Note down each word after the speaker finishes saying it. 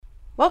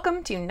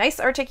Welcome to Nice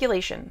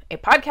Articulation, a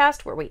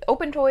podcast where we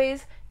open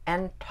toys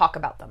and talk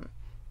about them.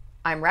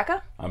 I'm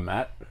Rekka. I'm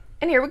Matt.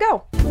 And here we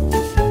go.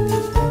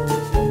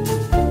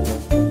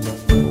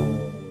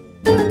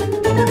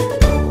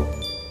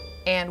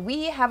 And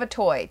we have a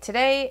toy.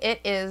 Today it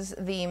is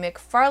the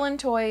McFarlane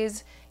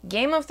Toys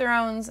Game of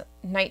Thrones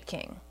Night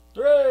King.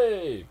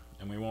 Hooray!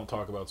 And we won't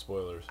talk about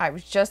spoilers. I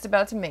was just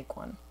about to make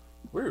one.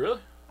 Were you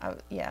really?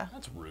 Yeah.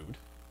 That's rude.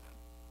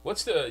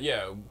 What's the...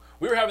 Yeah,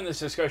 we were having this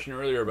discussion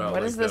earlier about...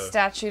 What is the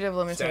statute of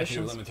limitations?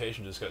 Statute of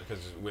limitations, just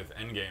because with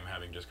Endgame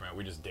having just come out,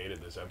 we just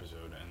dated this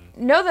episode. And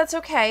No, that's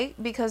okay,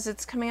 because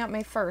it's coming out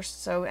May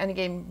 1st, so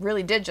Endgame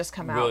really did just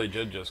come out. really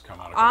did just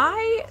come out.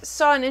 I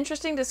saw an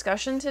interesting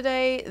discussion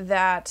today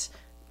that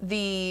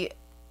the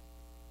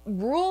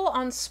rule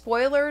on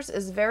spoilers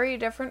is very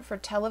different for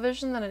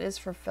television than it is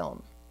for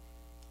film.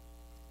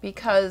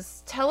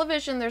 Because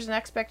television, there's an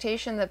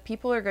expectation that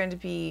people are going to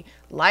be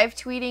live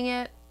tweeting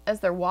it as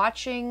they're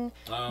watching,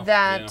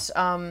 that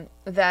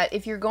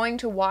if you're going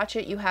to watch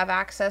it, you have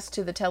access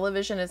to the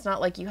television. It's not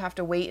like you have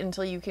to wait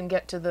until you can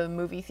get to the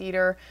movie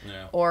theater,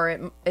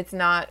 or it's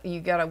not,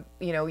 you gotta,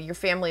 your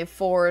family of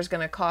four is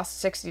going to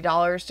cost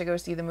 $60 to go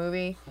see the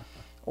movie,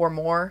 or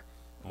more.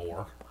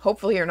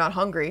 Hopefully you're not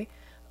hungry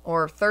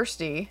or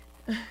thirsty,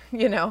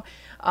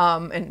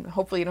 and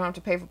hopefully you don't have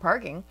to pay for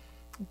parking.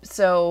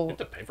 So you have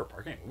to pay for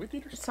parking at movie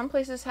theaters? Some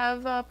places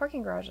have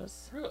parking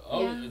garages. Really?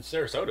 Oh, yeah.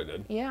 Sarasota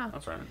did. Yeah.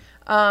 That's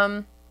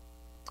right.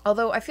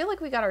 Although I feel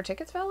like we got our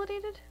tickets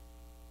validated.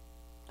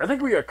 I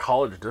think we got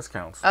college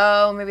discounts.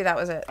 Oh, maybe that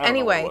was it. I don't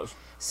know what it was.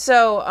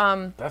 So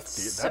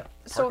that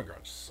parking garage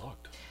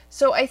sucked.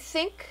 So I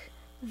think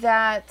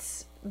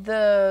that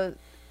the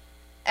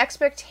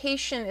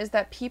expectation is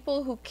that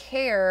people who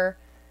care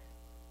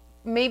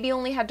maybe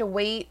only had to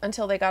wait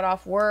until they got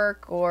off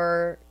work,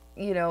 or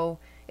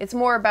it's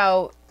more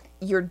about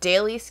your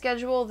daily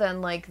schedule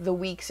than like the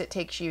weeks it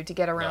takes you to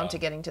get around to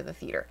getting to the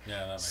theater. Yeah,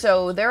 that makes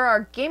so sense. There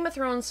are Game of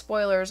Thrones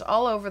spoilers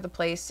all over the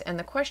place, and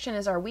the question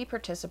is, are we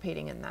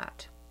participating in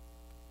that?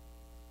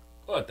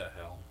 What the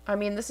hell? I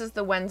mean, this is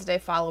the Wednesday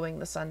following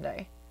the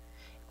Sunday.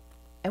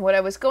 And what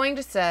I was going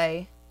to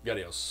say... You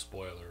gotta yell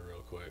spoiler real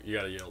quick. You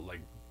gotta yell,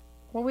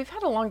 Well, we've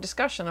had a long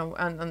discussion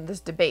on this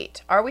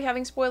debate. Are we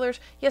having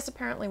spoilers? Yes,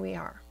 apparently we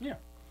are. Yeah.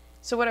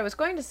 So what I was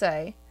going to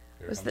say...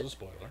 Here comes a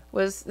spoiler.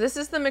 This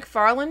is the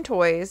McFarlane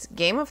Toys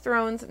Game of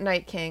Thrones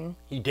Night King.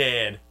 He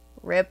dead.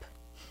 Rip.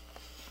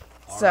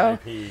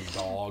 R.I.P.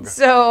 dog.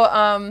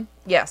 So,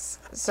 yes.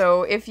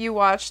 So if you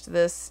watched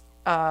this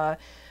Battle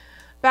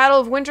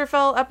of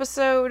Winterfell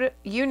episode,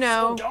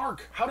 So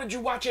dark. How did you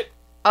watch it?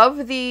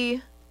 Of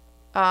the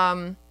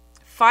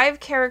 5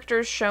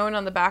 characters shown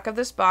on the back of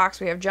this box,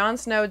 we have Jon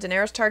Snow,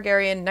 Daenerys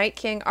Targaryen, Night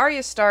King,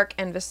 Arya Stark,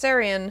 and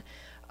Viserion.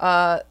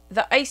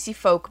 The icy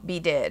folk be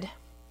dead.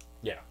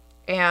 Yeah.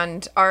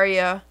 And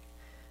Arya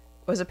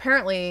was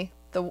apparently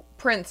the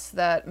prince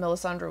that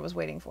Melisandre was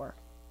waiting for.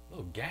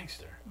 Little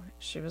gangster.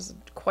 She was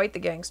quite the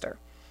gangster.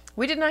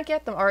 We did not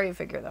get the Arya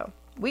figure, though.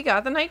 We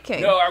got the Night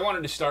King. No, I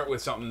wanted to start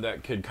with something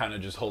that could kind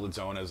of just hold its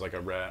own as like a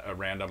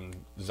random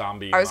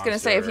zombie I was going to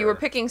say, if you were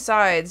monster. picking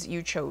sides,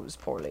 you chose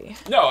poorly.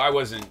 No, I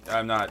wasn't.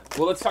 I'm not.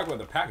 Well, let's talk about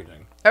the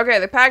packaging. Okay,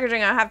 the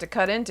packaging I have to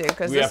cut into,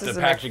 because We this have is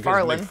to a package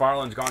because McFarlane.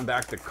 McFarlane's gone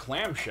back to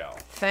clamshell.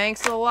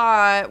 Thanks a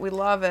lot. We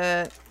love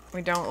it.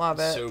 We don't love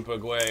it. Super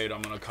great.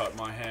 I'm going to cut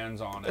my hands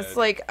on it. It's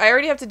like, I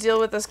already have to deal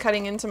with this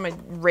cutting into my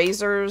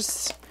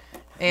razors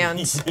and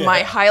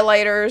my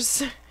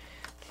highlighters.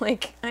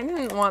 Like, I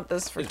didn't want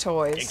this for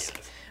toys. ridiculous.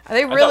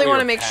 They thought really we want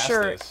were to make past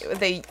sure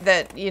this.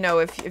 that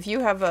if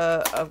you have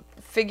a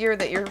figure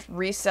that you're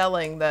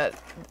reselling,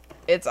 that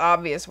it's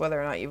obvious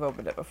whether or not you've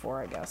opened it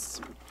before, I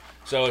guess.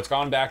 So it's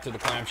gone back to the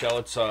clamshell.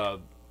 It's a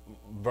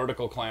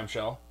vertical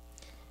clamshell.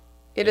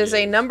 It is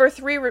a number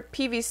 3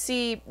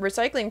 PVC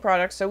recycling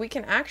product, so we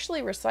can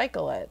actually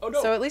recycle it. Oh,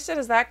 no. So at least it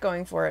has that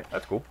going for it.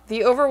 That's cool. The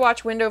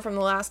Overwatch window from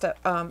the last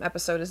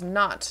episode is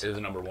not. It is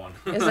a number 1.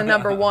 Is a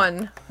number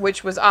 1,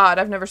 which was odd.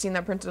 I've never seen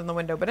that printed on the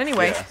window. But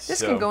anyway, Yeah,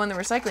 this can go in the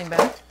recycling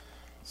bin.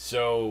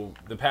 So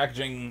the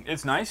packaging,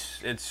 it's nice.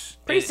 It's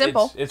Pretty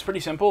simple. It's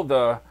pretty simple.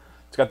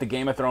 It's got the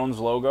Game of Thrones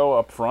logo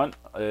up front,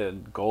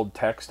 gold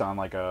text on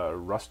like a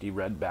rusty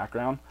red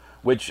background,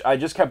 which I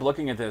just kept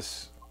looking at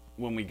this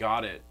when we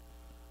got it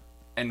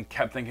and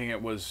kept thinking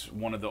it was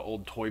one of the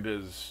old Toy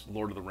Biz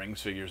Lord of the Rings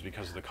figures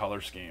because of the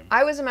color scheme.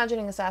 I was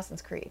imagining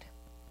Assassin's Creed.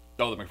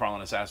 Oh, the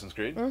McFarlane Assassin's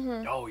Creed?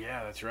 Mm-hmm. Oh,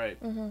 yeah, that's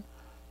right. Mm-hmm.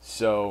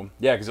 So,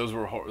 yeah, because those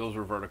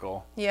were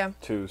vertical. Yeah.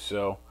 Too,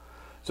 so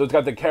it's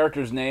got the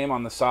character's name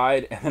on the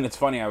side, and then it's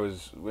funny,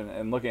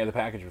 when looking at the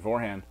package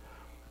beforehand,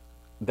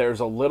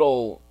 there's a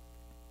little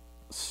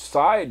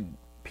side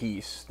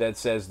piece that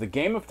says, the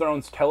Game of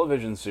Thrones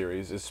television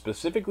series is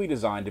specifically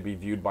designed to be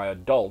viewed by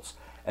adults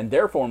and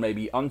therefore may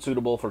be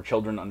unsuitable for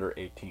children under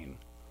 18.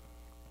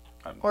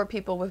 Or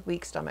people with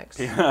weak stomachs.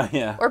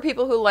 Yeah. Or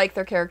people who like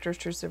their characters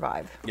to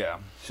survive. Yeah,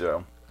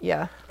 so.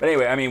 Yeah. But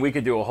anyway, I mean, we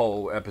could do a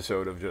whole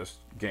episode of just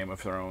Game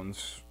of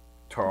Thrones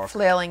talk.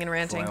 Flailing and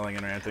ranting. So,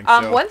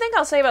 One thing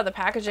I'll say about the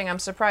packaging, I'm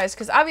surprised,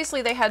 because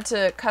obviously they had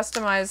to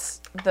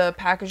customize the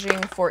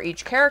packaging for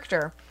each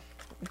character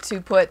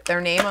to put their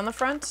name on the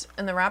front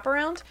and the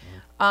wraparound.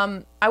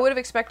 I would have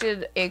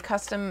expected a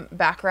custom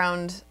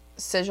background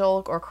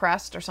sigil or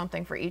crest or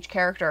something for each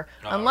character,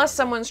 unless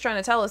someone's trying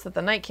to tell us that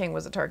the Night King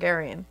was a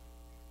Targaryen,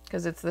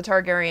 because it's the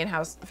Targaryen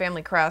house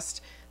family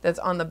crest that's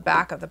on the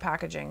back of the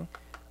packaging.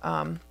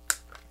 I'm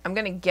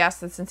going to guess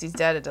that since he's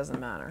dead, it doesn't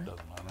matter.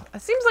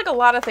 It seems like a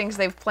lot of things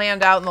they've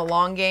planned out in the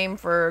long game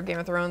for Game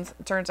of Thrones,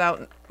 it turns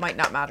out, might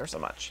not matter so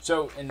much.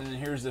 So, and then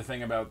here's the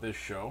thing about this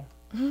show.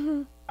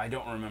 I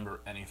don't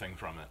remember anything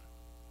from it.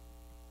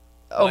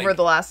 Over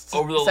the last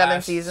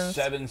 7 seasons?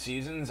 7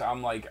 seasons,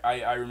 I'm like,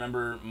 I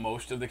remember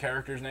most of the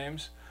characters'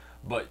 names,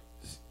 but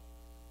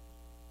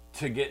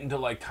to get into,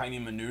 like, tiny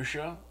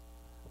minutia,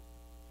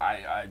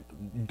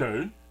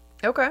 dude.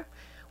 Okay.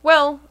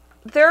 Well,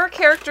 there are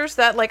characters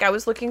that, like, I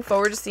was looking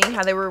forward to seeing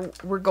how they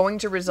were going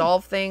to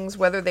resolve things,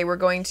 whether they were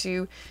going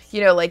to,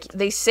 you know, like,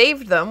 they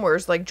saved them,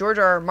 whereas, like, George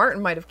R. R.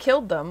 Martin might have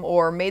killed them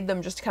or made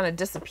them just kind of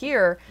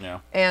disappear.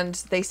 Yeah. And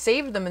they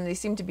saved them, and they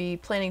seem to be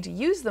planning to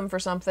use them for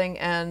something,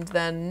 and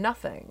then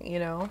nothing, you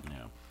know?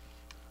 Yeah.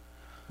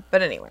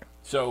 But anyway.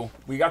 So,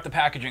 we got the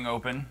packaging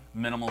open,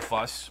 minimal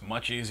fuss,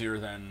 much easier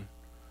than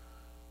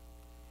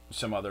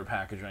some other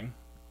packaging.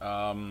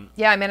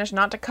 Yeah, I managed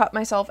not to cut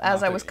myself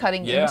as I was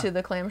cutting into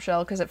the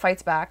clamshell because it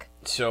fights back.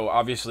 So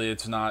obviously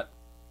it's not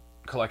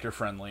collector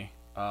friendly.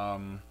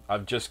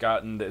 I've just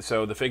gotten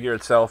so the figure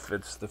itself.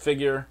 It's the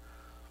figure,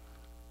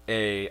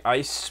 a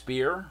ice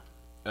spear,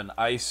 an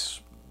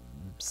ice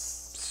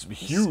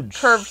huge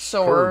curved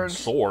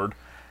sword,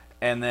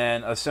 and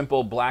then a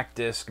simple black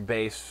disc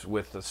base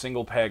with a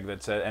single peg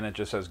that said, and it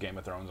just says Game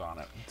of Thrones on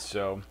it.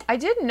 So I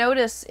did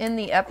notice in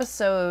the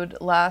episode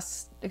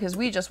because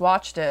we just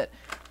watched it,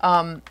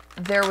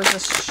 there was a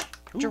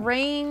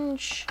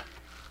strange,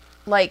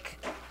 like,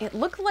 it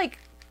looked like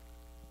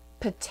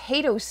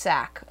potato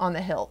sack on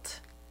the hilt.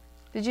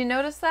 Did you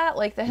notice that?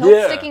 Like, the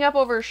hilt sticking up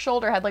over his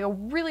shoulder had, like, a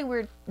really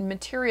weird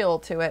material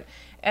to it.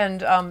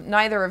 And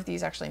neither of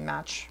these actually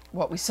match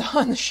what we saw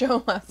on the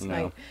show last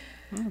night.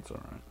 That's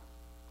all right.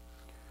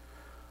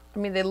 I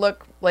mean, they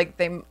look like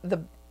the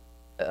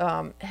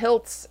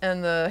hilts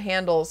and the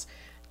handles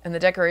and the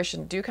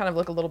decoration do kind of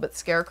look a little bit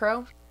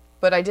Scarecrow.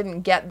 But I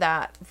didn't get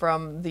that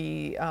from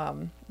the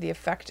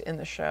effect in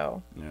the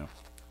show. Yeah.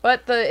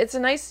 But it's a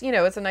nice, you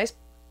know, it's a nice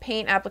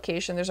paint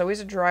application. There's always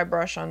a dry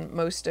brush on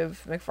most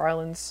of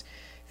McFarlane's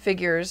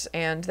figures,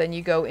 and then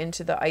you go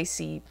into the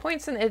icy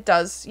points, and it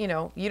does, you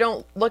know, you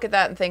don't look at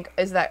that and think,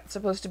 is that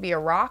supposed to be a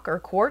rock or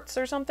quartz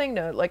or something?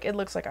 No, like, it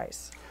looks like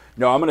ice.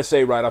 No, I'm going to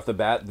say right off the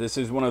bat, this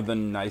is one of the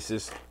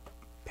nicest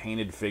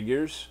painted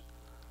figures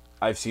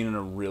I've seen in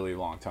a really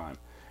long time.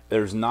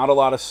 There's not a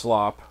lot of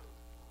slop.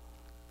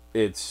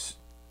 It's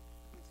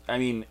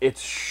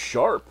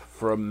sharp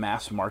for a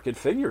mass market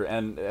figure,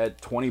 and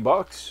at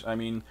 $20, I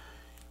mean,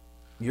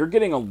 you're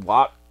getting a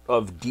lot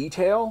of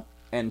detail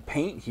and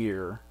paint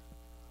here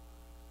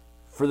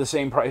for the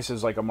same price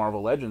as like a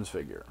Marvel Legends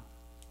figure.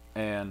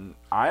 And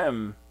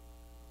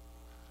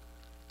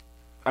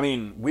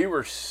we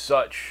were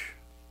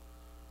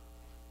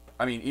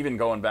even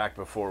going back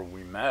before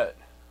we met,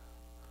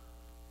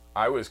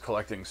 I was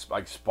collecting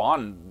like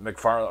Spawn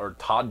McFarlane or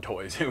Todd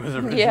Toys, it was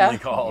originally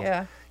called.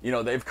 Yeah. You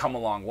know, they've come a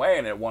long way,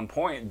 and at one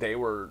point they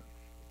were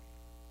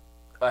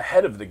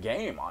ahead of the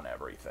game on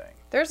everything.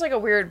 There's like a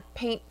weird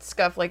paint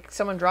scuff, like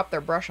someone dropped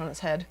their brush on his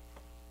head.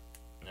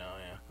 No,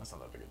 yeah, that's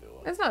not that big a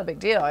deal. It's not a big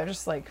deal. I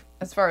just like,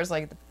 as far as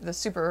like the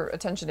super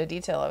attention to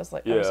detail, I was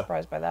like, I was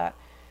surprised by that.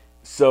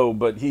 So,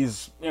 but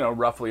he's, you know,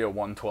 roughly a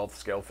 1/12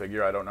 scale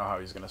figure. I don't know how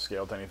he's going to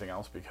scale to anything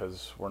else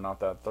because we're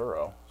not that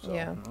thorough. So,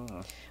 yeah.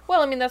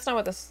 Well, I mean, that's not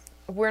what this.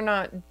 We're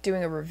not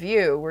doing a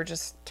review. We're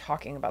just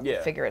talking about the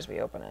figure as we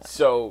open it.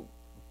 So,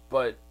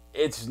 but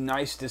it's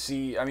nice to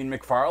see. I mean,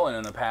 McFarlane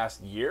in the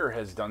past year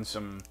has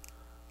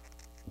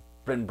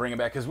been bringing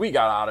back, because we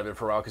got out of it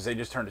for a while because they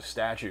just turned to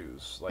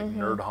statues like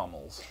Nerd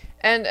Hummels.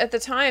 And at the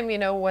time, you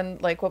know, when,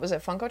 like, what was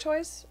it? Funko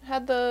Toys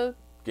had the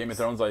Game of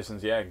Thrones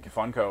license. Yeah,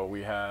 Funko.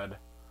 We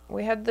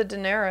had the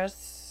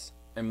Daenerys.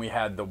 And we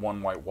had the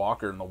one White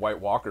Walker, and the White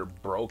Walker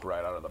broke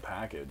right out of the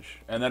package.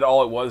 And then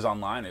all it was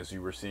online is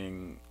you were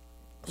seeing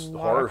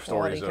horror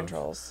stories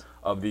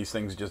of these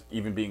things just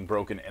even being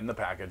broken in the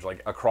package,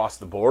 like across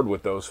the board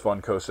with those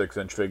Funko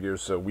 6-inch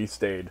figures. So we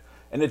stayed,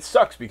 and it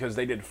sucks because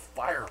they did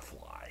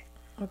Firefly.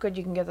 Oh, good,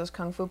 you can get those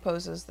kung fu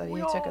poses that he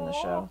took in the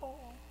show.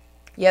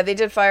 Yeah, they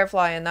did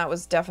Firefly, and that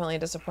was definitely a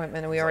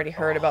disappointment. And we already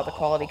heard about the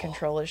quality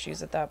control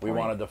issues at that point. We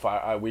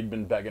wanted we'd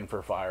been begging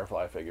for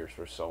Firefly figures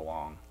for so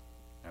long,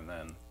 and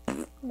then.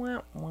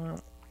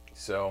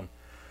 So,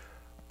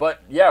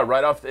 but yeah,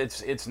 right off,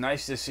 it's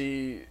nice to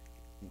see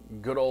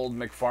good old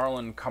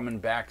McFarlane coming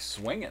back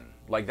swinging.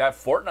 Like that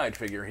Fortnite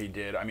figure he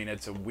did, I mean,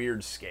 it's a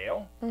weird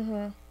scale,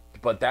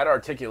 but that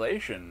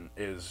articulation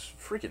is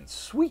freaking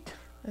sweet.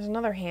 There's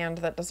another hand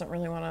that doesn't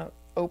really want to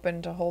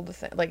open to hold the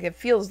thing. Like, it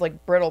feels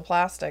like brittle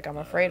plastic. I'm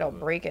afraid I'll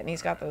break it, and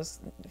he's got those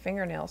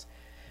fingernails.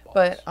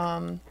 But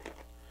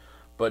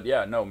But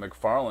yeah, no,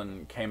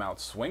 McFarlane came out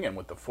swinging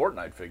with the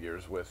Fortnite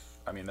figures with,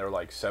 I mean, they're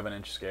like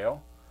 7-inch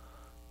scale.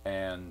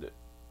 And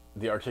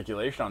the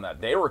articulation on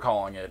that, they were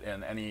calling it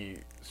in any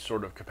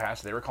sort of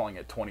capacity, they were calling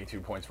it 22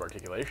 points for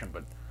articulation,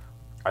 but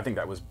I think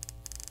that was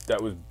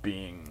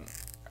being,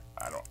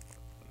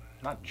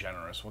 not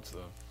generous, what's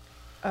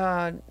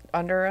the...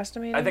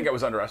 Underestimating? I think it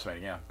was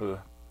underestimating, yeah. Ugh,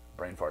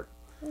 brain fart.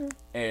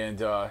 And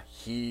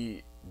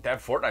that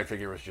Fortnite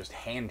figure was just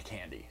hand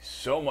candy.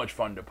 So much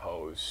fun to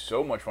pose,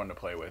 so much fun to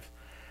play with.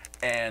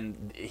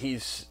 And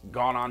he's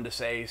gone on to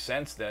say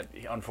since that,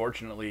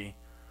 unfortunately,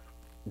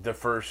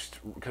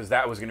 because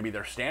that was going to be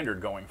their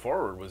standard going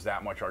forward, was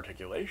that much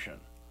articulation.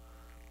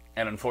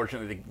 And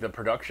unfortunately, the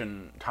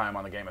production time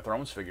on the Game of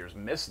Thrones figures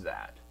missed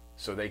that.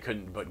 So they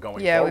couldn't, but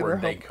going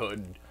forward, they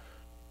could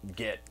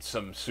get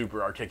some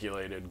super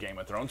articulated Game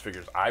of Thrones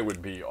figures. I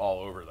would be all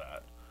over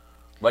that.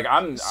 Like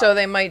So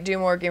they might do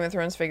more Game of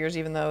Thrones figures,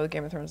 even though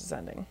Game of Thrones is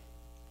ending.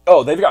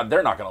 Oh, they're not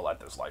going to let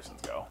this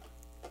license go.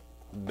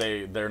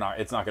 They're not.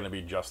 It's not going to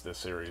be just this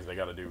series. They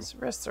got to do. His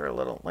wrists are a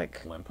little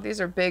like limp.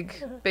 These are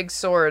big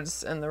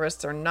swords, and the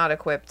wrists are not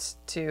equipped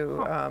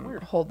to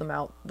hold them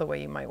out the way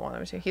you might want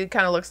them to. He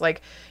kind of looks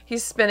like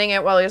he's spinning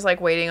it while he's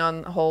like waiting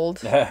on hold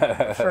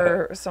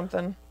for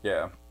something.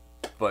 Yeah,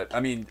 but I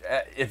mean,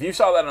 if you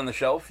saw that on the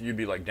shelf, you'd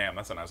be like, "Damn,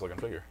 that's a nice looking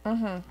figure."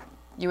 Mm-hmm.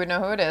 You would know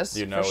who it is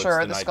for it's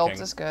sure. the The Night sculpt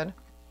King. is good.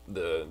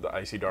 The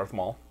icy Darth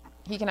Maul.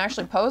 He can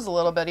actually pose a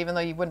little bit, even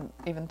though you wouldn't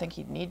even think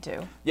he'd need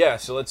to. Yeah,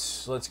 so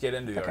let's get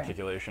into the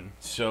articulation.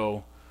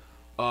 So,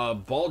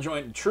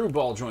 true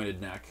ball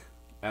jointed neck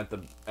at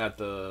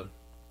the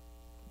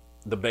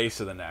base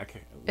of the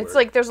neck. It's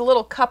like there's a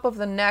little cup of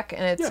the neck,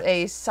 and it's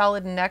a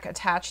solid neck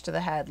attached to the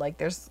head. Like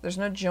there's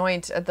no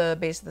joint at the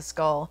base of the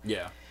skull.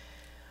 Yeah.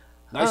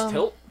 Nice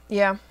tilt.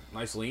 Yeah.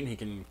 Nice lean. He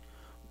can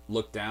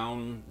look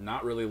down,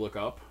 not really look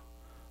up,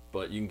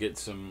 but you can get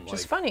some. Which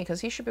is funny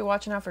because he should be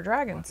watching out for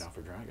dragons. Watch out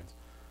for dragons.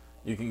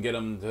 You can get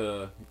him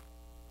to,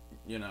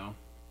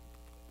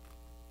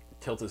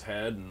 tilt his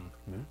head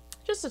and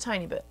just a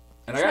tiny bit.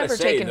 And He's I gotta never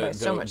say, taken by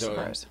so much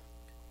surprise.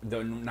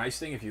 The nice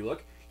thing, if you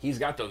look, he's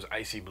got those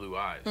icy blue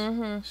eyes.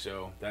 Mm-hmm.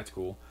 So that's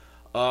cool.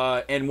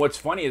 And what's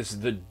funny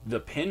is the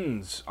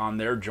pins on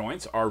their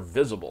joints are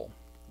visible,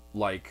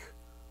 like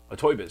a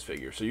Toy Biz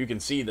figure. So you can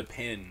see the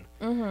pin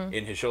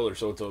in his shoulder.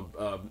 So it's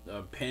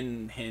a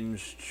pin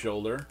hinged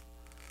shoulder,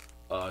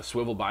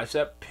 swivel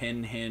bicep,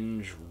 pin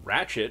hinge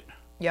ratchet.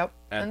 Yep.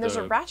 And there's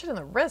a ratchet in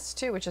the wrist,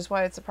 too, which is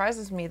why it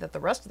surprises me that the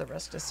rest of the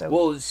wrist is so...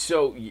 Well,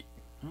 so...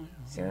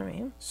 See what I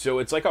mean? So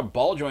it's like a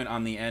ball joint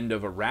on the end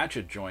of a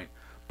ratchet joint,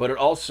 but it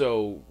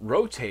also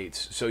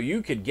rotates, so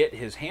you could get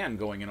his hand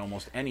going in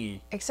almost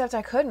any... Except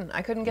I couldn't.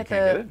 I couldn't get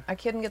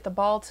the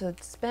ball to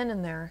spin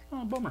in there.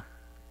 Oh, bummer.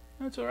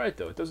 That's all right,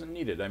 though. It doesn't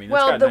need it. I mean,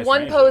 well, it's got the nice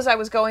one range, pose though. I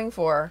was going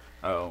for...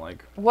 Oh,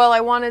 like... Well, I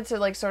wanted to,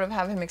 like, sort of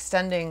have him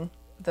extending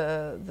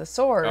the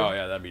sword. Oh,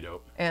 yeah, that'd be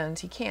dope. And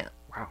he can't.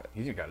 Wow,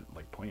 he's got,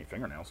 like, pointy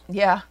fingernails.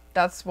 Yeah,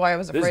 that's why I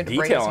was afraid to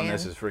break his hand. This detail on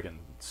this is freaking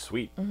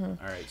sweet. Mm-hmm.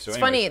 All right, so it's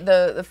funny,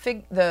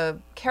 the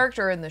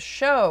character in the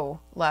show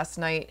last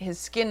night, his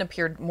skin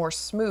appeared more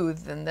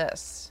smooth than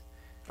this.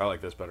 I like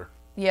this better.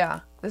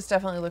 Yeah, this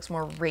definitely looks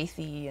more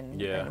wraithy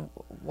and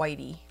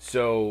whitey.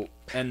 So,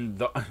 and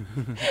the...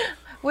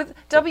 With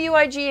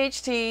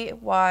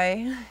WIGHT,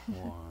 why?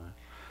 Why?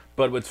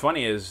 But what's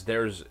funny is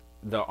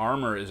the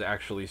armor is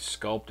actually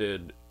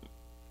sculpted...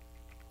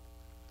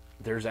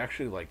 There's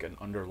actually like an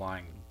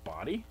underlying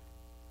body.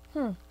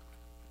 I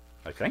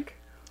think.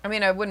 I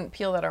mean, I wouldn't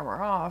peel that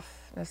armor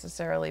off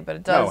necessarily, but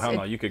it does. No, hell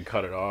no, you could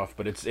cut it off,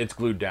 but it's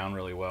glued down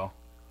really well.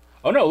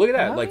 Oh no, look at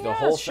that! Like the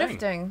whole it's thing.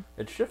 shifting.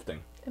 It's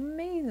shifting.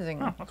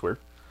 Amazing. Oh, that's weird.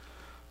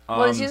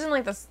 Well, it's using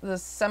like the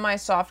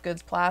semi-soft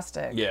goods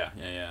plastic.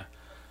 Yeah.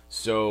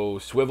 So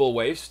swivel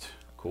waist,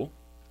 cool.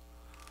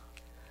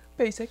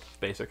 Basic.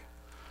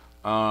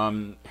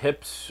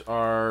 Hips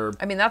are.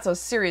 I mean, that's a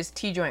serious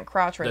T-joint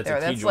crotch right there.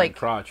 That's a That's T-joint like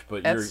crotch,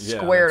 but that's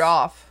squared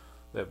off.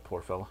 That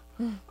poor fella.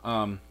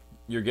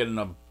 You're getting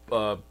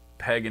a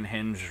peg and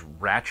hinge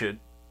ratchet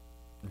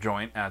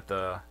joint at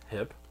the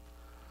hip.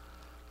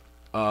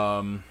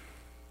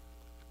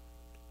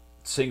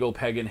 Single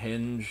peg and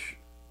hinge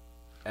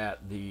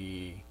at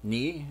the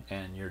knee,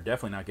 and you're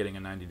definitely not getting a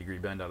 90-degree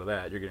bend out of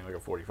that. You're getting like a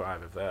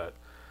 45, if that.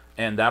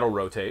 And that'll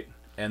rotate.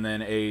 And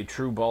then a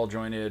true ball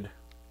jointed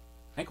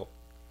ankle.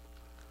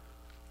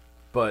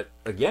 But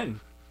again,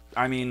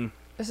 I mean,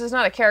 this is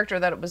not a character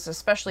that was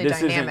especially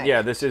dynamic.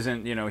 This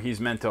isn't, he's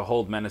meant to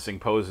hold menacing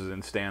poses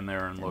and stand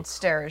there and look and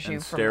stare at you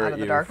and from out of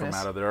the darkness.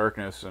 From out of the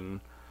darkness and,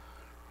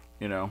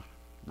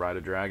 ride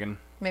a dragon.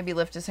 Maybe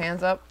lift his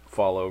hands up.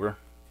 Fall over.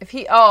 It'd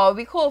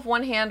be cool if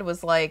one hand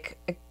was like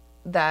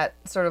that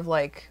sort of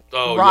like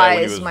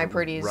rise, my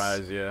pretties.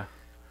 Rise, yeah.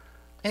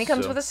 And he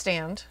comes with a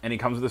stand.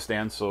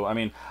 So, I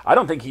mean, I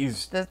don't think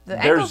he's... The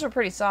ankles are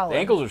pretty solid. The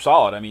ankles are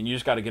solid. I mean, you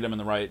just got to get him in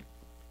the right...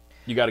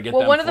 You got to get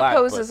them one of flat, the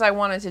poses I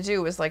wanted to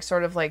do was like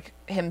sort of like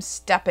him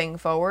stepping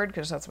forward,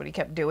 because that's what he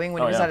kept doing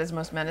when he was at his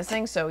most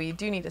menacing. So you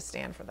do need to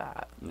stand for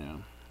that. Yeah.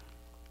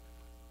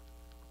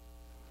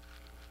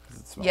 Does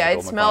it smell Yeah, like it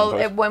old McFarlane smelled.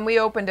 toys? When we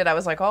opened it, I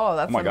was like, "Oh,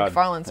 that's Oh my the god,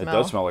 McFarlane it smell."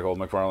 does smell like old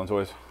McFarlane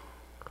toys.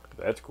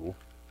 That's cool.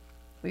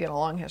 We got a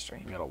long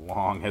history. We got a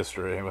long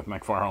history with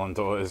McFarlane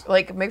toys.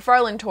 Like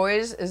McFarlane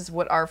Toys is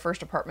what our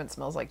first apartment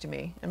smells like to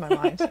me in my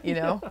mind. You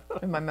know,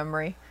 in my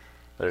memory.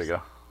 There you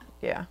go.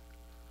 Yeah.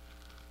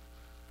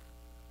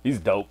 He's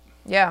dope.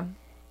 Yeah.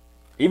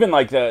 Even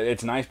like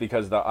it's nice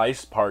because the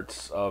ice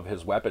parts of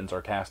his weapons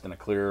are cast in a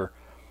clear,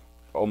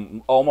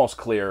 almost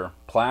clear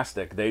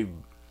plastic. They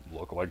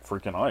look like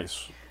freaking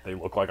ice. They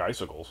look like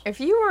icicles.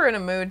 If you were in a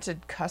mood to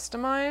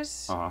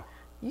customize, Uh-huh.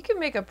 you could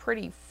make a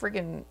pretty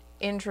friggin'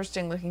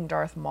 interesting looking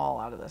Darth Maul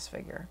out of this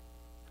figure.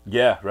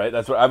 Yeah, right.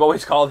 That's what I've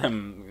always called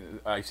him.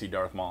 Icy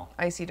Darth Maul.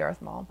 Icy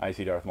Darth Maul.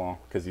 Icy Darth Maul,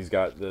 because he's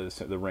got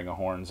the ring of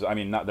horns. I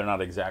mean, they're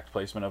not exact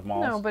placement of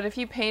Mauls. No, but if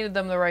you painted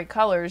them the right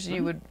colors,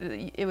 it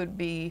would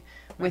be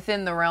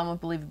within the realm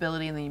of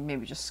believability, and then you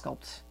maybe just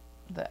sculpt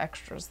the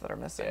extras that are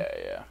missing.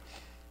 Yeah.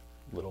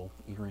 Little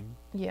earring.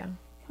 Yeah.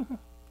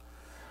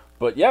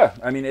 But yeah,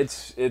 I mean,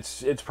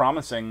 it's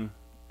promising.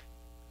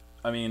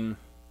 I mean,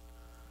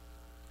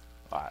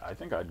 I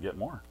think I'd get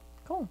more.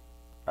 Cool.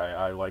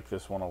 I like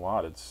this one a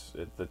lot. It's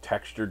the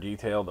texture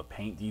detail, the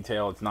paint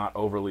detail. It's not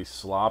overly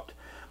slopped.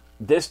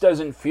 This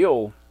doesn't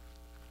feel...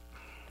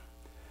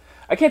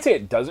 I can't say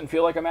it doesn't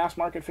feel like a mass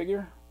market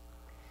figure.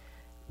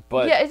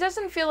 But yeah, it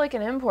doesn't feel like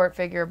an import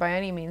figure by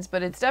any means,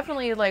 but it's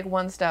definitely like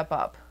one step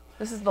up.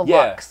 This is the yeah,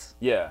 Lux.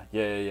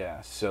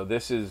 Yeah. So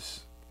this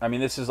is... I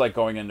mean, this is like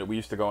going into... We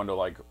used to go into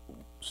like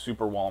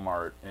Super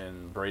Walmart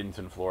in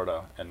Bradenton,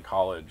 Florida in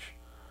college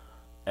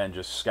and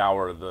just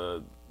scour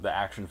the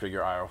action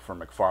figure aisle for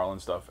McFarlane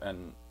stuff,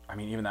 and I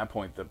mean, even at that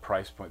point, the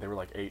price point, they were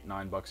like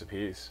 $8-9 a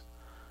piece,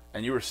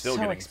 and you were still So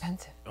getting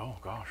expensive. Oh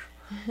gosh,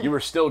 you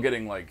were still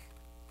getting like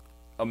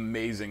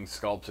amazing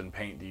sculpts and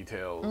paint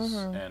details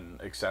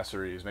and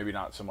accessories. Maybe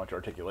not so much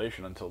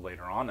articulation until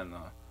later on in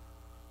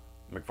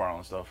the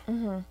McFarlane stuff,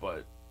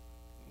 but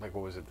like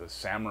what was it, the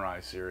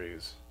Samurai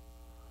series,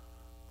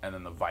 and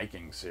then the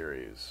Viking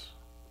series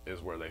is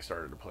where they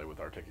started to play with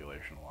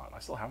articulation a lot. I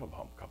still have a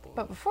couple of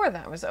But those. before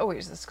that, it was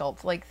always the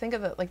sculpt. Like, think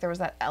of it, like there was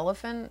that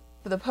elephant,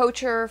 the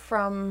poacher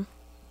from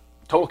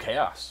Total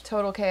Chaos.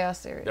 Total Chaos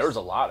series. There was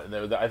a lot.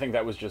 I think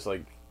that was just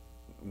like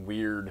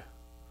weird.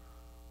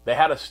 They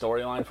had a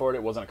storyline for it.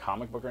 It wasn't a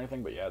comic book or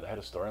anything, but yeah, they had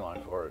a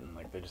storyline for it, and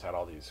like they just had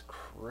all these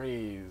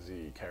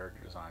crazy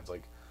character designs.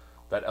 Like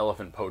that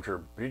elephant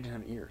poacher, but he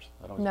didn't have ears.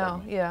 That always No,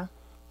 bugged me. yeah. That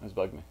always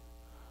bugged me.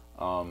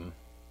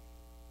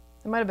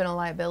 It might have been a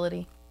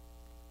liability.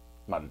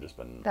 Might have just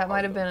been. That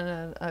might have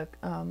hard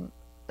been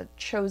a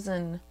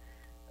chosen,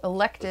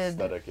 elected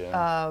Aesthetic,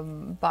 yeah.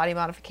 body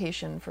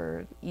modification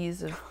for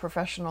ease of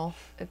professional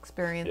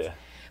experience. Yeah.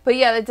 But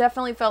yeah, it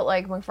definitely felt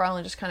like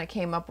McFarlane just kind of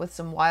came up with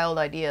some wild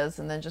ideas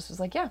and then just was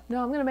like, yeah,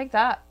 no, I'm going to make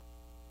that.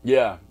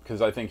 Yeah,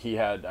 because I think he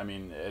had. I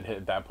mean,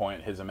 at that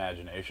point, his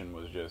imagination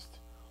was just.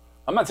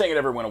 I'm not saying it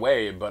ever went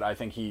away, but I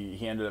think he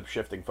ended up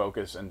shifting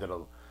focus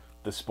into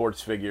the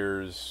sports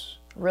figures.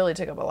 Really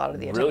took up a lot of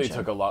the attention. Really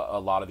took a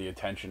lot of the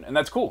attention, and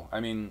that's cool. I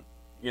mean,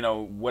 you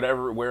know,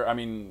 I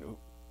mean,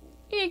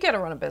 You got to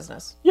run a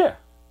business. yeah,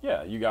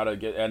 you gotta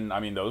get, and I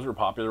mean, those were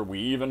popular. We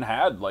even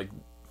had like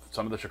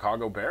some of the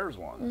Chicago Bears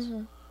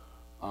ones.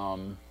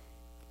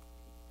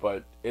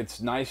 But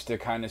it's nice to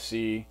kind of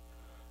see,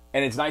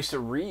 and it's nice to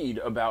read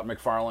about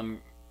McFarlane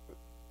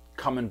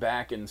coming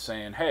back and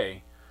saying,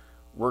 "Hey,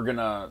 we're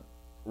gonna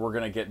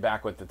get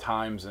back with the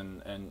times,"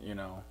 and you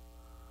know,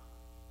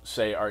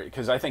 say,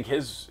 because I think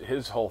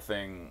his whole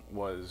thing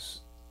was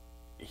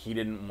he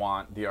didn't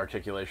want the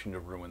articulation to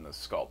ruin the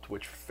sculpt,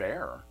 which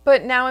fair.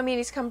 But now, I mean,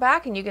 he's come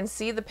back and you can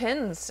see the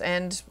pins,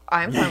 and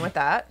I'm fine with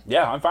that.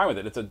 Yeah, I'm fine with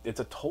it. It's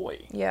a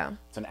toy. Yeah.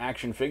 It's an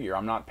action figure.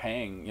 I'm not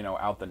paying, you know,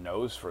 out the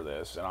nose for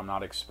this, and I'm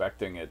not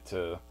expecting it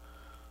to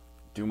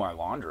do my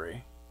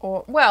laundry.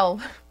 Or, well,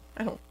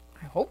 I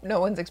hope no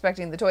one's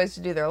expecting the toys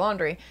to do their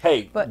laundry.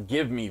 Hey, But-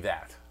 give me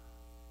that.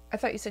 I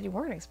thought you said you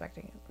weren't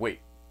expecting it.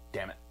 Wait,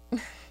 damn it.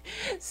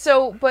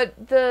 So,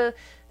 but the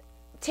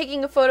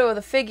taking a photo of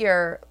the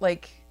figure,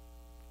 like,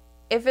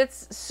 if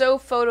it's so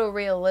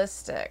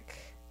photorealistic,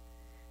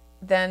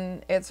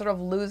 then it sort of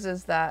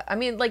loses that. I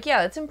mean, like,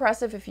 yeah, it's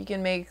impressive if you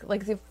can make,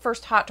 like, the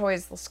first Hot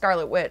Toys, the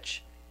Scarlet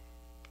Witch,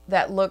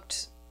 that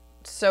looked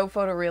so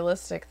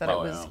photorealistic that it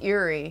was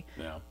eerie.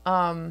 Yeah.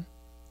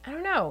 I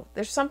don't know.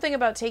 There's something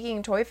about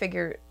taking toy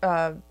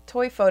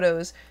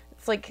photos.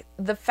 It's like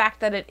the fact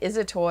that it is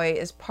a toy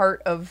is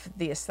part of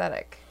the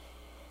aesthetic.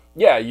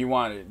 Yeah, you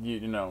want it.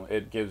 You know,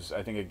 it gives.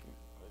 I think it.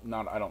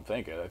 Not. I don't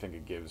think it. I think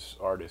it gives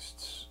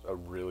artists a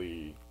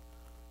really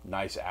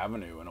nice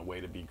avenue and a way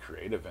to be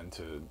creative and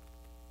to.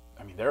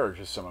 I mean, there are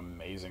just some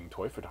amazing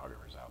toy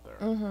photographers out there.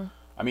 Mm-hmm.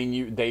 I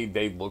mean,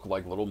 they look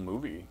like little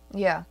movie.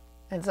 Yeah.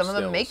 And some of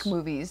them make Stills.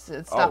 movies,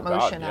 stop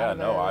motion yeah, out of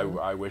no, it.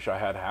 I wish I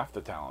had half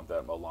the talent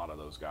that a lot of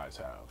those guys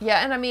have.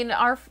 Yeah, and I mean,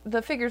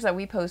 the figures that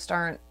we post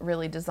aren't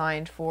really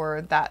designed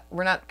for that.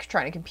 We're not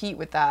trying to compete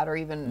with that or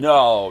even...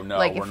 No,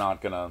 Like we're if-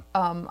 not gonna.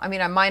 I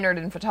mean, I'm minored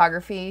in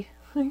photography.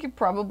 I could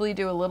probably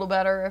do a little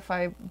better if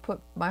I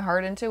put my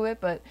heart into it,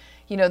 but,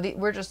 you know,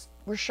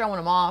 we're showing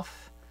them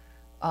off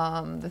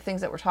the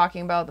things that we're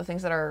talking about, the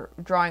things that are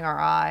drawing our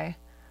eye.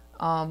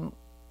 And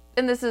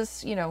this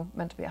is,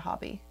 meant to be a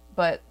hobby.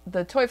 But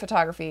the toy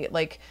photography,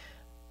 like,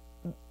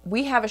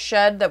 we have a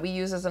shed that we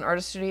use as an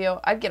artist studio.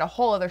 I'd get a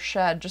whole other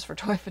shed just for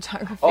toy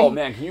photography. Oh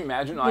man, can you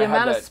imagine? The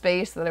amount of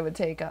space that it would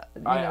take.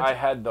 I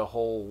had the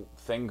whole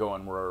thing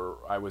going where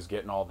I was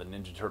getting all the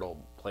Ninja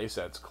Turtle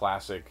playsets,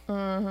 classic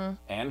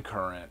and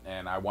current,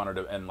 and I wanted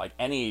to, and like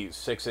any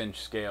 6-inch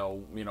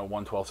scale,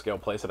 1/12 scale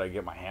playset I could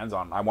get my hands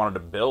on, I wanted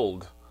to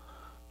build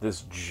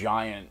this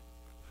giant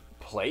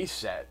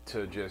playset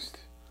to just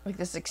like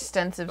this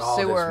extensive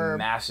sewer, this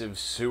massive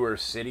sewer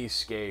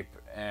cityscape,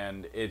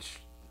 and it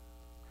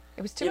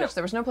was too much.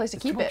 There was no place to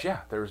keep it.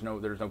 Yeah, there was no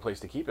place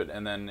to keep it,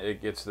 and then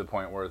it gets to the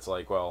point where it's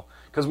like, well,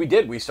 because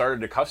we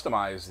started to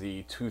customize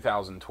the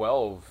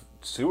 2012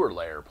 sewer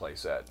layer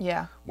playset.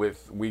 Yeah.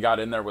 We got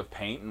in there with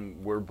paint,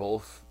 and we're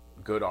both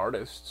good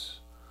artists,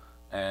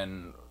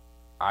 and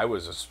I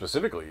was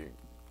specifically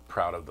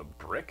proud of the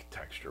brick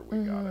texture we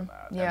got in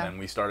that. Yeah. And then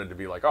we started to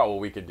be like, oh, well,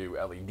 we could do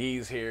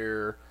LEDs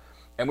here.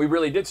 And we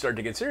really did start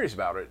to get serious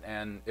about it,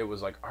 and it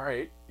was like, all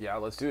right, yeah,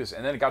 let's do this.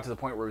 And then it got to the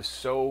point where it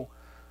was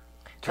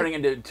turning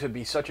into to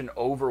be such an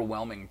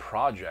overwhelming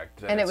project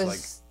that and it was like,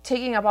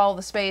 taking up all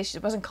the space.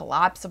 It wasn't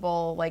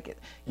collapsible, like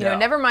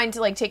never mind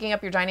like taking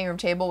up your dining room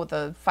table with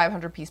a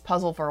 500-piece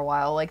puzzle for a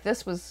while. Like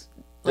this was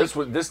like,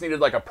 this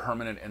needed like a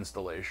permanent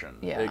installation.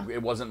 Yeah.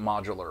 It wasn't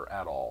modular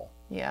at all.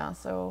 Yeah,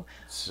 so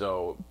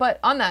but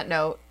on that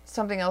note,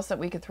 something else that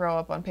we could throw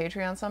up on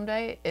Patreon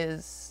someday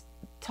is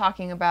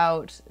talking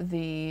about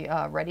the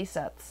ready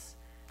sets.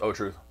 Oh,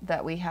 truth.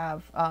 That we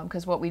have,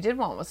 because what we did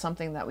want was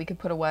something that we could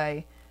put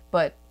away,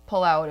 but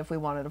pull out if we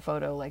wanted a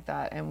photo like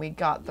that, and we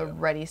got the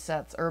Ready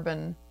Sets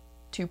Urban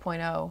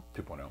 2.0.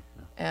 2.0, yeah.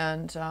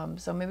 And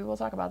so maybe we'll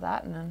talk about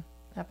that in an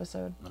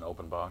episode. An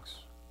open box.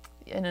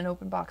 In an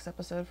open box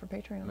episode for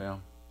Patreon. Yeah.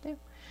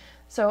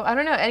 So I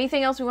don't know.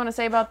 Anything else we want to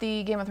say about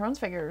the Game of Thrones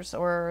figures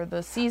or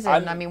the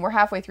season? I mean, we're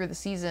halfway through the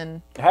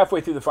season.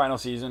 Halfway through the final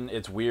season.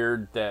 It's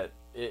weird that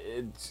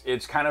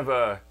it's kind of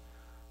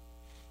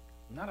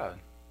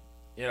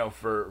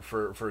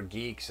for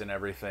geeks and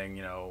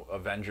everything.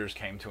 Avengers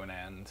came to an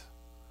end.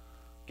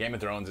 Game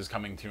of Thrones is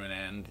coming to an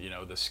end.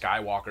 The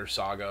Skywalker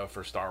saga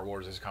for Star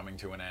Wars is coming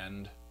to an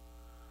end.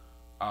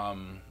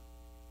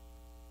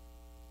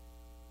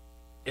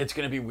 It's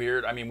going to be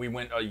weird. I mean, we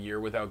went a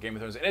year without Game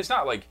of Thrones. And it's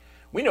not like,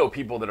 we know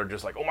people that are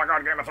just like, oh my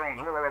God, Game of Thrones.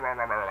 Blah, blah, blah,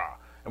 blah, blah.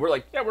 And we're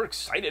like, yeah, we're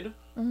excited.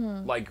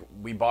 Mm-hmm. Like,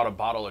 we bought a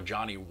bottle of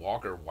Johnny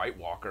Walker, White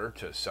Walker,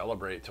 to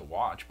celebrate, to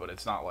watch. But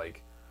it's not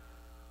like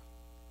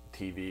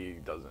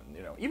TV doesn't,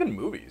 even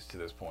movies to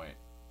this point,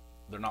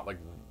 they're not like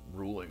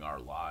ruling our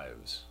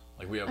lives.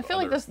 Like we have. I feel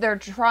like they're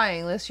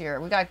trying this year.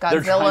 We got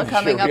Godzilla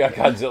coming up. We got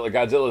Godzilla.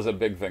 Godzilla's a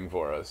big thing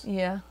for us.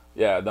 Yeah.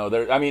 Yeah,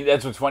 no, I mean,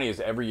 that's what's funny is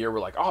every year we're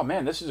like, oh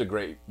man, this is a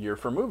great year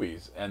for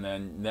movies. And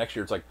then next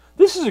year it's like,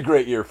 this is a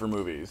great year for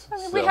movies. I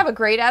mean, we have a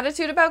great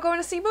attitude about going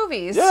to see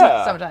movies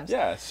sometimes.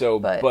 Yeah, so,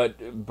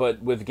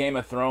 but with Game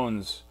of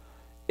Thrones,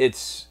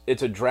 it's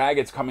a drag.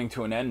 It's coming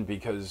to an end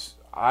because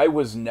I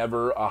was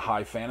never a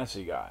high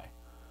fantasy guy.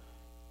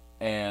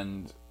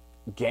 And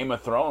Game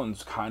of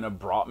Thrones kind of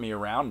brought me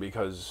around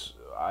because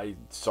I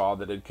saw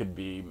that it could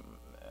be,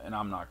 and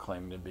I'm not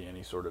claiming to be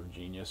any sort of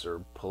genius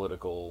or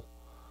political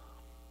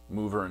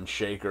mover and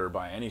shaker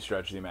by any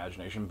stretch of the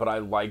imagination, but I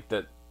liked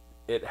that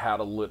it had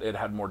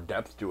more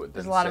depth to it.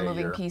 There's a lot of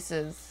moving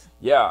pieces.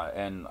 Yeah,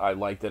 and I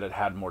liked that it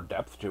had more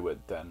depth to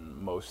it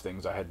than most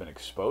things I had been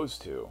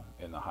exposed to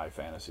in the high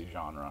fantasy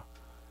genre.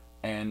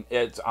 And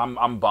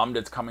I'm bummed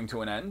it's coming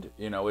to an end.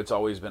 It's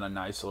always been a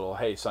nice little,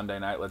 hey, Sunday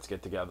night, let's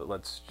get together.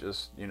 Let's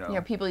just,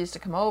 Yeah, people used to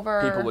come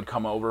over. People would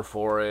come over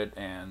for it,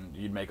 and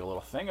you'd make a little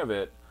thing of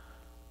it.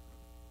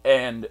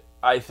 And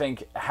I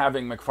think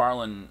having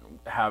McFarlane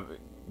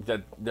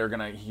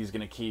he's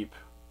gonna keep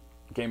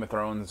Game of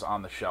Thrones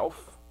on the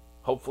shelf,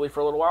 hopefully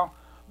for a little while,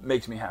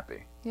 makes me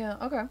happy. Yeah,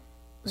 okay.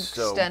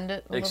 So extend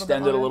it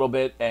a little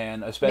bit,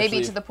 and especially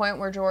maybe to the point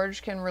where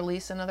George can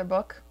release another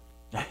book.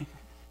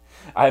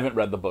 I haven't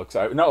read the books.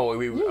 I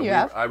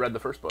read the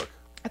first book.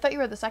 I thought you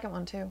read the second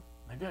one too.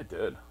 Maybe I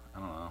did. I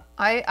don't know.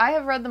 I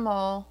have read them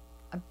all.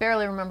 I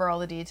barely remember all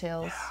the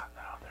details. Yeah,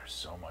 no, there's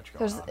so much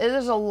going on.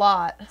 There's a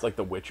lot. It's like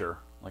The Witcher.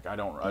 Like I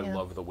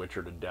love The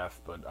Witcher to death,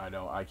 but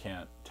I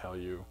can't tell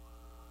you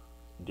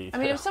details. I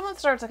mean, if someone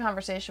starts a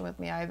conversation with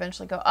me, I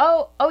eventually go,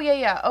 oh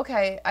yeah,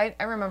 okay, I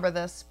remember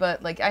this,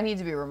 but like I need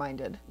to be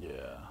reminded. Yeah.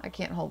 I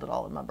can't hold it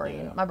all in my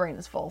brain. Yeah. My brain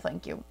is full,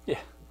 thank you. Yeah.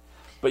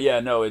 But yeah,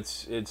 no,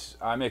 it's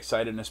I'm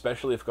excited, and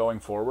especially if going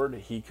forward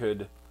he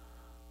could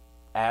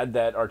add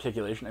that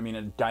articulation. I mean,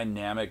 a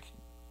dynamic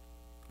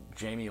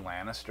Jaime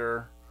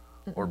Lannister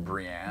or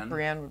Brienne.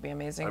 Brienne would be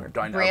amazing.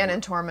 Brienne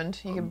and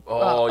Tormund. You could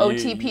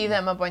OTP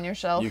them up on your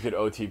shelf. You could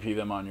OTP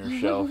them on your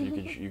shelf.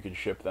 You could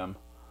ship them.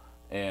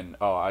 And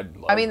I'd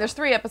love. I mean, there's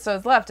 3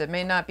 episodes left. It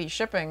may not be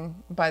shipping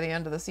by the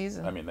end of the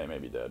season. I mean, they may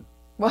be dead.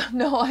 Well,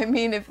 no, I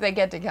mean if they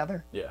get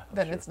together. Yeah.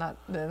 Then it's not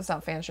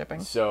fan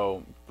shipping.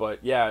 So,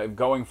 but yeah,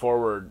 going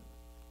forward,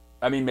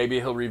 I mean, maybe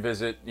he'll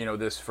revisit,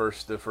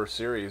 the first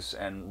series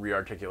and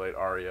rearticulate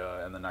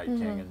Arya and the Night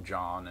King and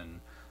Jon and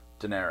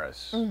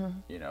Daenerys,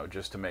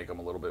 just to make them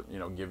a little bit,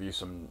 give you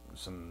some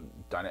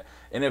dynamic.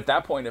 And at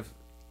that point, if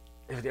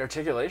the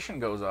articulation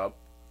goes up,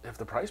 if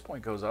the price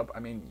point goes up,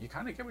 I mean, you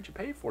kind of get what you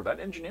pay for. That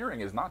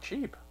engineering is not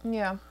cheap.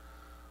 Yeah.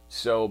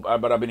 So,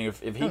 but I mean, if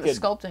he could... The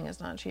sculpting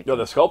is not cheap. No,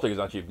 the sculpting is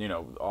not cheap.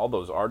 All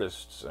those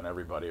artists and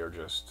everybody are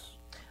just...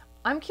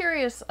 I'm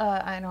curious,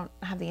 I don't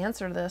have the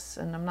answer to this,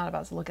 and I'm not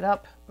about to look it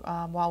up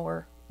while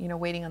we're,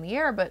 waiting on the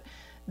air, but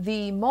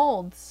the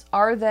molds,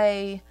 are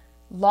they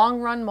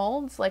long-run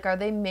molds? Like, are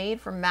they made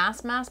for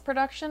mass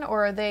production,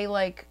 or are they,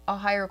 like, a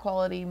higher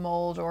quality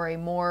mold or a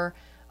more,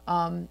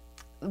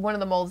 one of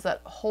the molds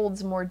that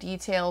holds more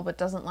detail but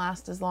doesn't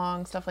last as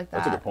long, stuff like that?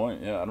 That's a good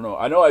point, yeah. I don't know.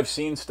 I know I've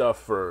seen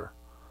stuff for,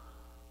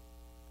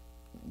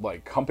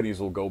 like, companies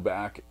will go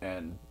back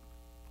and...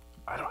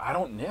 I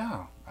don't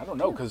know,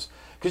 because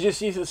you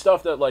see the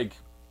stuff that, like,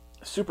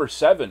 Super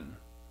 7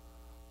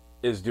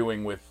 is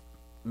doing with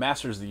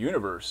Masters of the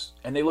Universe,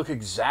 and they look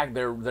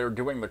they're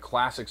doing the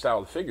classic style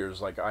of figures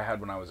like I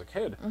had when I was a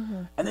kid,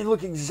 and they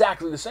look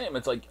exactly the same.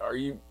 It's like,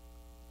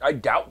 I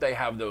doubt they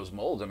have those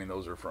molds. I mean,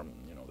 those are from,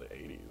 the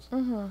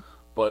 80s.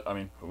 But, I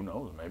mean, who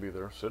knows? Maybe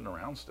they're sitting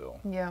around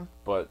still. Yeah.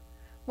 But...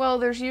 Well,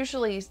 there's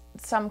usually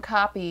some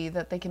copy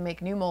that they can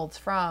make new molds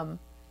from.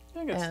 I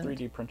think it's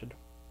 3D printed.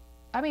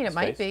 I mean, it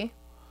might be.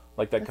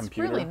 Like that it's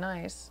computer. It's really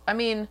nice. I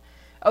mean,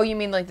 oh, you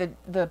mean like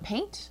the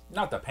paint?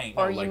 Not the paint.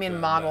 Or no, you like mean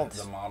modeled?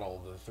 The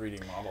model, the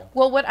 3D model.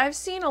 Well, what I've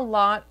seen a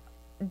lot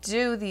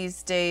do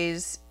these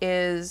days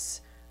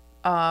is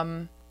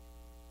model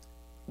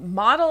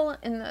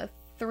in the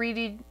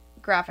 3D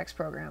graphics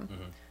program,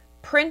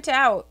 print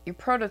out your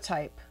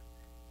prototype,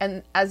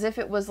 and as if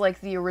it was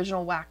like the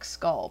original wax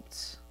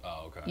sculpt.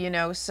 Oh,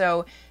 okay.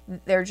 So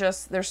they're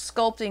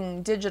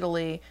sculpting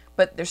digitally,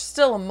 but there's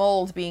still a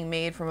mold being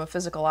made from a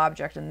physical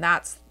object, and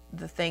that's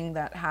the thing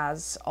that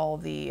has all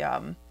the,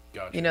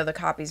 Gotcha. The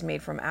copies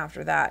made from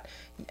after that.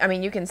 I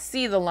mean, you can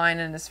see the line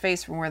in his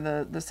face from where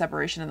the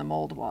separation in the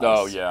mold was.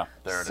 Oh, yeah.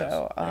 There it is.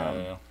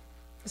 Yeah.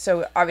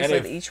 So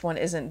obviously each one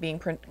isn't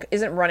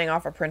running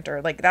off a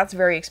printer. Like, that's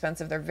very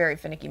expensive. They're very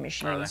finicky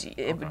machines.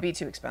 It would be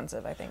too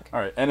expensive, I think. All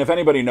right. And if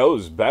anybody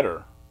knows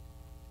better,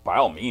 by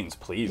all means,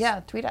 please.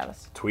 Yeah, tweet at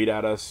us. Tweet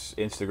at us,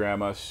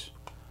 Instagram us,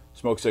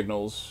 smoke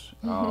signals.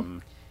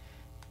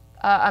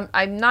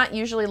 I'm not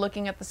usually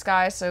looking at the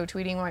sky, so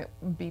tweeting might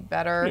be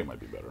better. Tweeting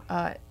might be better.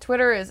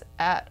 Twitter is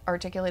at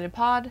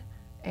ArticulatedPod,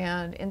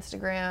 and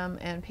Instagram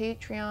and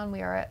Patreon,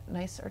 we are at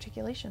Nice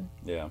Articulation.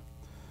 Yeah.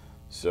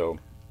 So,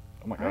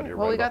 oh my God, right. you're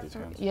Well, right we about got these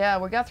hands. Yeah,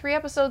 we got 3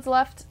 episodes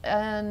left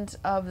and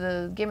of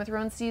the Game of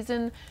Thrones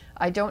season.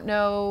 I don't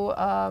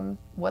know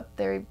what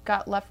they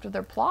got left of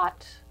their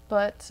plot,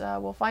 but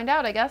we'll find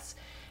out, I guess.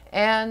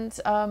 And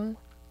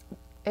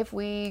if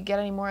we get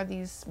any more of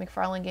these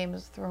McFarlane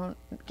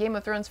Game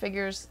of Thrones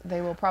figures,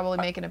 they will probably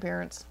make an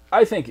appearance.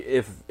 I think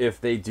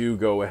if they do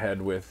go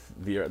ahead with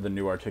the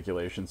new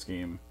articulation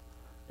scheme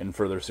in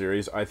further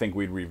series, I think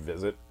we'd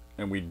revisit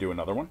and we'd do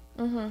another one.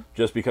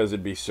 Just because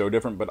it'd be so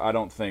different, but I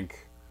don't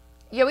think...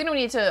 Yeah, we don't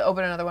need to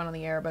open another one on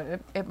the air,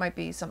 but it might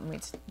be something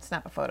we'd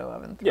snap a photo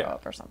of and throw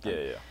up or something.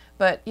 Yeah.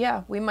 But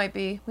yeah, we might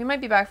be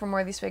back for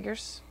more of these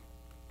figures.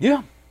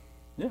 Yeah.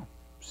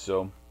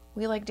 So...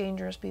 We like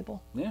dangerous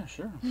people. Yeah,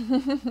 sure.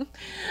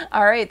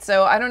 All right,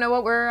 so I don't know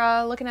what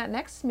we're looking at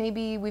next.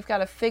 Maybe we've got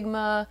a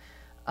Figma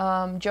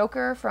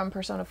Joker from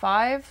Persona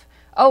 5.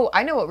 Oh,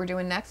 I know what we're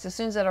doing next. As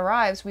soon as it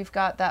arrives, we've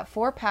got that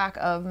 4-pack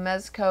of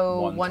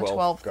Mezco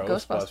 112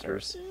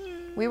 Ghostbusters.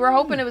 We were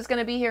hoping it was going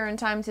to be here in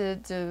time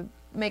to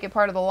make it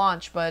part of the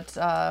launch, but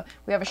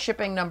we have a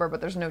shipping number,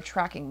 but there's no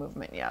tracking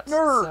movement yet.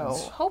 Nerds.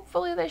 So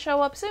hopefully they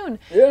show up soon.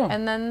 Yeah.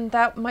 And then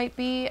that might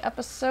be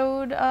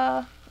episode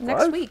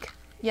next 5? week.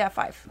 Yeah,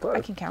 5.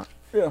 I can count.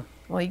 Yeah.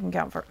 Well, you can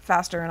count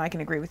faster, and I can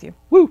agree with you.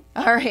 Woo!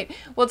 All right.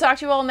 We'll talk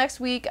to you all next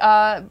week.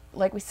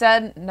 Like we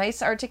said,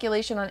 Nice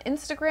Articulation on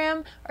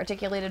Instagram,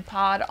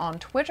 ArticulatedPod on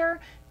Twitter,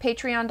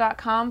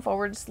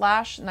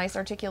 patreon.com/Nice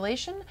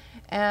Articulation,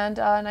 and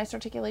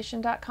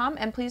nicearticulation.com.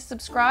 And please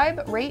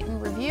subscribe, rate,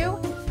 and review,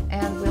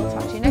 and we'll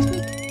talk to you next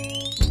week.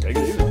 Take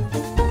it easy.